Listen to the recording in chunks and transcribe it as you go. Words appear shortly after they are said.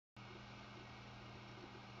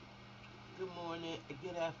morning,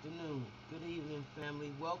 good afternoon, good evening,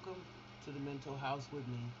 family. Welcome to the Mental House with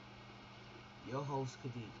me, your host,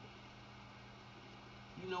 Khadijah.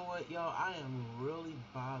 You know what, y'all? I am really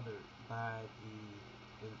bothered by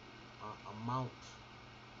the amount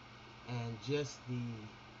and just the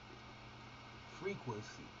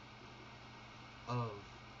frequency of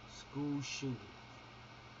school shootings.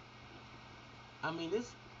 I mean,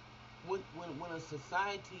 this when a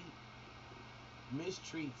society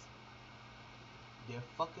mistreats their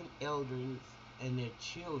fucking elders and their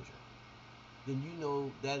children, then you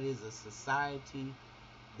know that is a society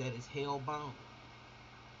that is hell-bound.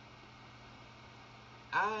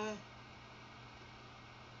 I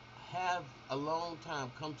have a long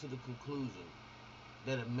time come to the conclusion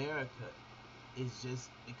that America is just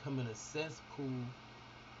becoming a cesspool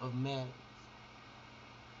of madness.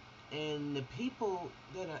 And the people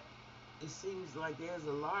that are, it seems like there's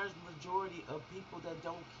a large majority of people that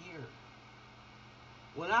don't care.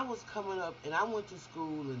 When I was coming up, and I went to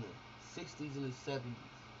school in the 60s and the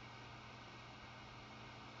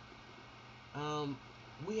 70s,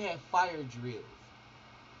 we had fire drills.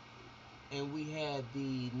 And we had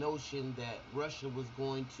the notion that Russia was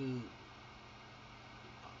going to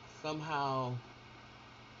somehow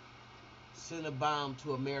send a bomb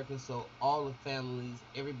to America, so all the families,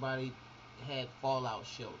 everybody had fallout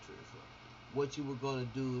shelters, or what you were going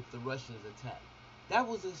to do if the Russians attacked. That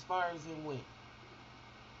was as far as it went.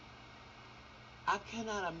 I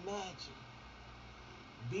cannot imagine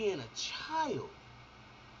being a child,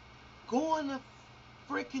 going to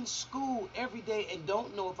freaking school every day and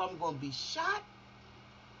don't know if I'm going to be shot.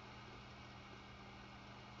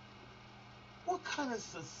 What kind of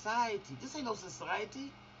society? This ain't no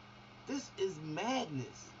society. This is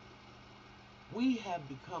madness. We have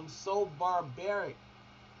become so barbaric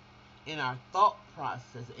in our thought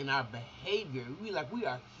process, in our behavior. We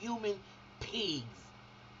are human pigs.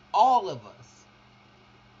 All of us.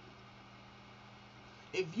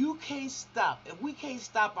 If we can't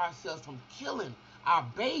stop ourselves from killing our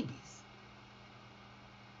babies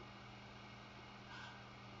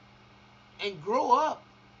and grow up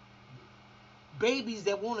babies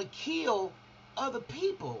that want to kill other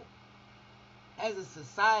people, as a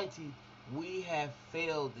society, we have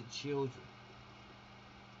failed the children.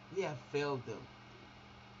 We have failed them.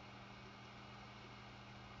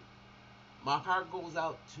 My heart goes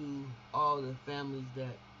out to all the families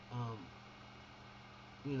that,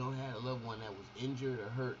 had a loved one that was injured or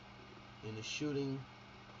hurt in the shooting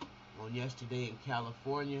on yesterday in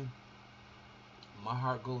California. My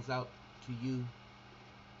heart goes out to you.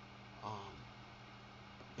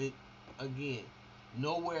 It again,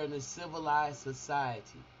 nowhere in a civilized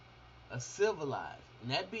society, and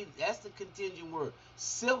that's the contingent word,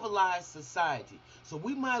 civilized society. So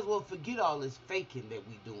we might as well forget all this faking that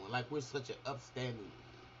we doing, like we're such an upstanding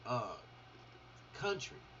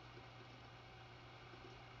country.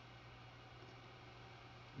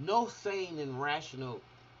 No sane and rational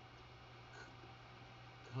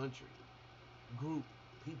country, group,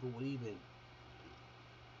 people would even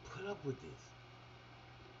put up with this.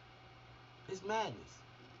 It's madness.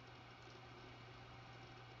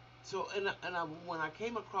 So, when I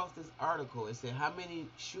came across this article, it said, how many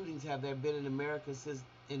shootings have there been in America since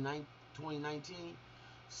in 2019?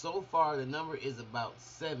 So far, the number is about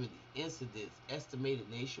 70 incidents estimated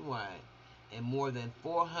nationwide, and more than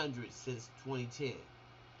 400 since 2010.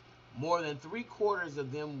 More than 3/4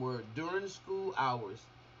 of them were during school hours,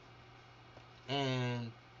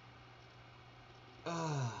 and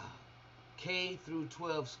K through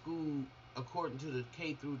 12 school, according to the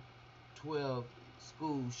K through 12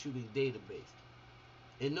 school shooting database.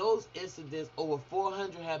 In those incidents, over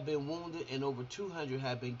 400 have been wounded and over 200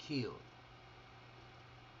 have been killed.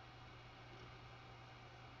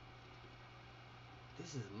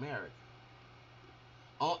 This is America.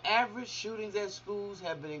 On average, shootings at schools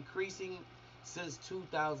have been increasing since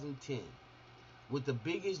 2010, with the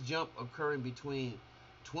biggest jump occurring between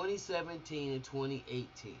 2017 and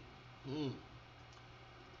 2018.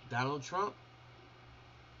 Donald Trump,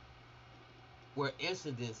 where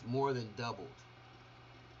incidents more than doubled.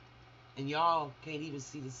 And y'all can't even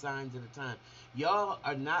see the signs of the time. Y'all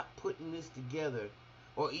are not putting this together,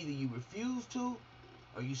 or either you refuse to,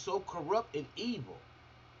 or you so corrupt and evil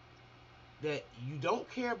that you don't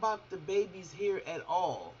care about the babies here at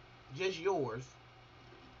all, just yours.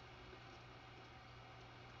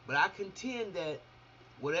 But I contend that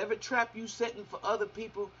whatever trap you setting for other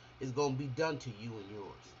people is going to be done to you and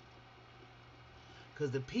yours. Because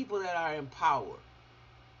the people that are in power,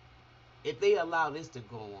 if they allow this to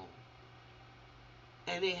go on,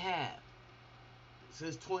 and they have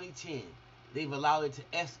since 2010, They've allowed it to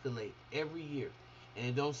escalate every year. And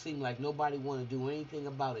it don't seem like nobody want to do anything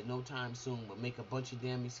about it no time soon but make a bunch of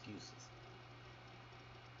damn excuses.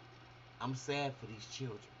 I'm sad for these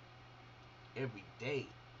children. Every day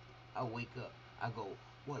I wake up, I go,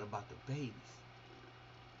 what about the babies?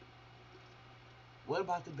 What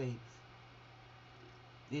about the babies?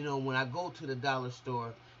 You know, when I go to the dollar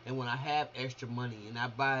store and when I have extra money and I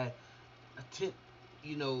buy a tip,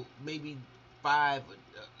 you know, maybe $5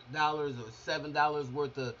 or $7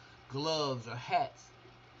 worth of gloves or hats,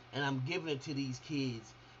 and I'm giving it to these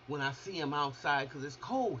kids when I see them outside because it's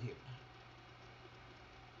cold here.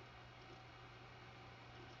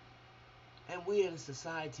 And we're in a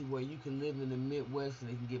society where you can live in the Midwest and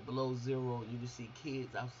it can get below zero and you can see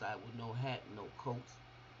kids outside with no hat, no coats,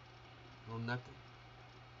 no nothing.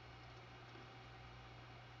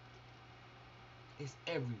 It's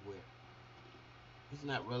everywhere. It's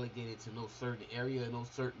not relegated to no certain area, no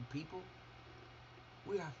certain people.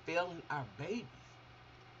 We are failing our babies.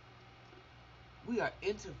 We are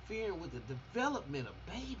interfering with the development of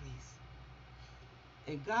babies.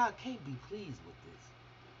 And God can't be pleased with this.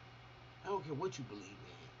 I don't care what you believe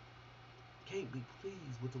in. Can't be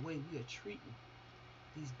pleased with the way we are treating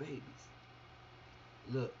these babies.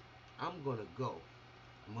 Look, I'm gonna go.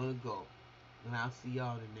 And I'll see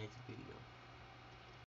y'all in the next video.